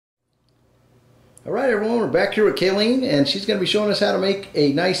All right, everyone, we're back here with Kayleen, and she's going to be showing us how to make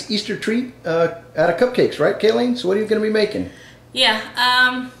a nice Easter treat out of cupcakes, right, Kayleen? So what are you going to be making?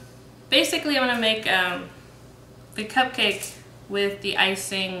 Yeah, basically I'm going to make the cupcake with the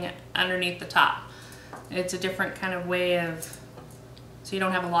icing underneath the top. It's a different kind of way of, so you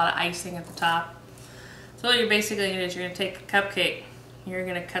don't have a lot of icing at the top. So what you're basically going to do is you're going to take the cupcake, you're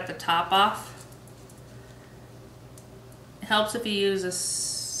going to cut the top off. It helps if you use a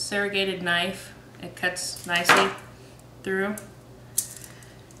serrated knife. It cuts nicely through. I'm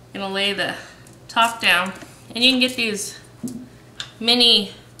going to lay the top down, and you can get these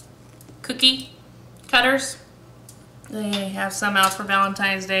mini cookie cutters. They have some out for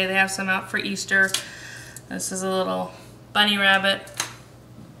Valentine's Day, they have some out for Easter. This is a little bunny rabbit,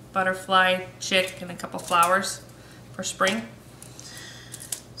 butterfly, chick, and a couple flowers for spring.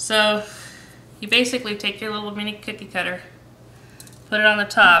 So you basically take your little mini cookie cutter, put it on the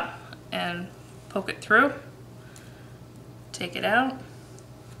top, and poke it through, take it out,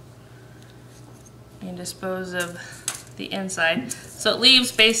 and dispose of the inside. So it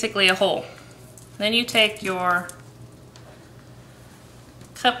leaves basically a hole. Then you take your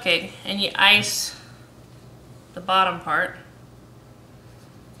cupcake and you ice the bottom part.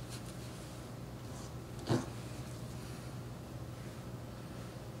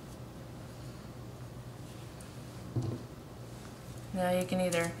 Now you can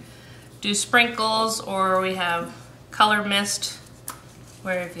either do sprinkles, or we have color mist,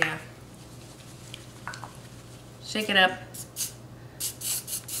 where if you shake it up,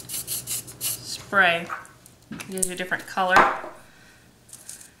 spray, it gives you a different color.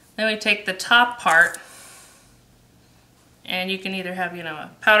 Then we take the top part, and you can either have, you know,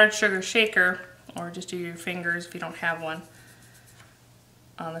 a powdered sugar shaker, or just do your fingers if you don't have one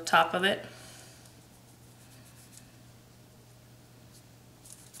on the top of it.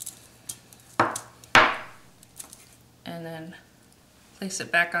 And then place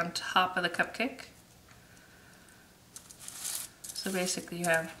it back on top of the cupcake. So basically you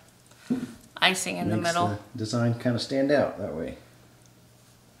have icing in the middle. Makes the design kind of stand out that way.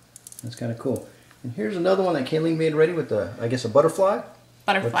 That's kind of cool. And here's another one that Kayleen made ready with I guess a butterfly.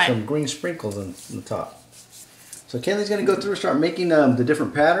 Butterfly. With some green sprinkles on the top. So Kayleen's going to go through and start making the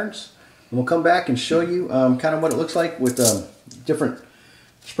different patterns. And we'll come back and show you kind of what it looks like with different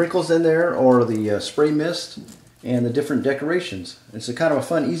sprinkles in there, or the spray mist, and the different decorations. It's a kind of a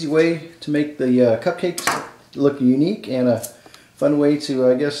fun, easy way to make the cupcakes look unique, and a fun way to,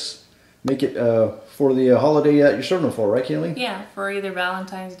 I guess, make it for the holiday that you're serving them for, right, Kayleen? Yeah, for either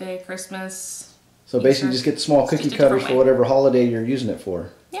Valentine's Day, Christmas. So basically just get the small cookie cutters for whatever holiday you're using it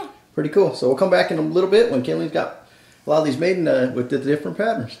for. Yeah. Pretty cool. So we'll come back in a little bit when Kayleen's got a lot of these made with the different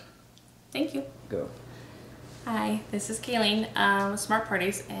patterns. Thank you. Go. Hi, this is Kayleen with Smart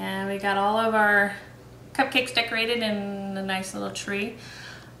Parties, and we got all of our cupcakes decorated in a nice little tree.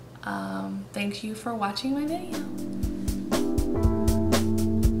 Thank you for watching my video.